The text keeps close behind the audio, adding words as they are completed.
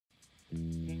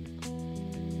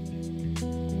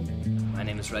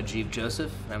is Rajiv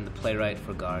Joseph, and I'm the playwright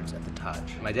for Guards at the Taj.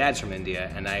 My dad's from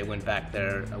India, and I went back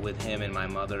there with him and my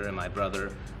mother and my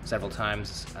brother several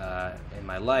times in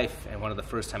my life, and one of the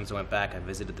first times I went back, I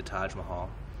visited the Taj Mahal,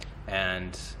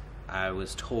 and I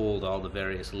was told all the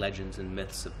various legends and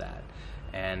myths of that,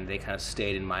 and they kind of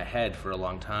stayed in my head for a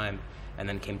long time, and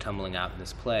then came tumbling out in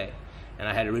this play. And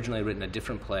I had originally written a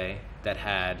different play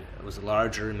that was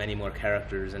larger and many more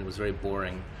characters and was very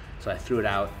boring. So I threw it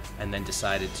out and then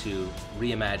decided to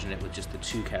reimagine it with just the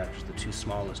two characters, the two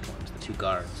smallest ones, the two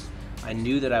guards. I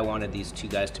knew that I wanted these two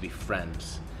guys to be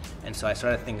friends. And so I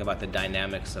started thinking about the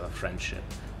dynamics of a friendship,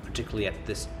 particularly at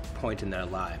this point in their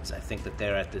lives. I think that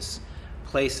they're at this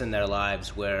place in their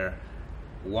lives where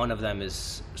one of them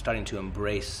is starting to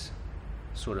embrace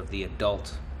sort of the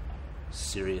adult,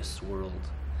 serious world,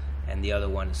 and the other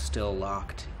one is still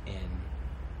locked in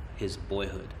his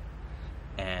boyhood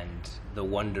and the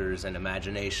wonders and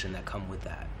imagination that come with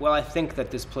that. Well, I think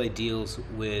that this play deals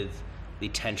with the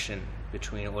tension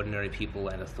between ordinary people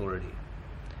and authority.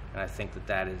 And I think that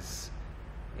that is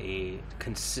a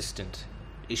consistent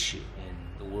issue in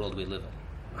the world we live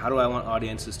in. How do I want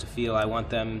audiences to feel? I want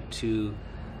them to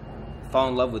fall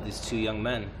in love with these two young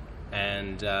men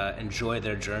and enjoy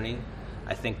their journey.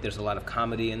 I think there's a lot of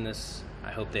comedy in this.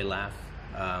 I hope they laugh.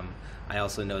 I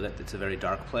also know that it's a very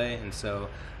dark play, and so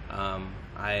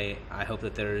I hope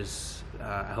that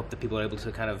I hope that people are able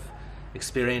to kind of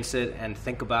experience it and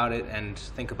think about it and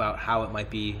think about how it might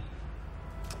be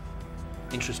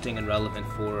interesting and relevant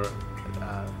for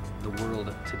the world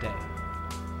of today.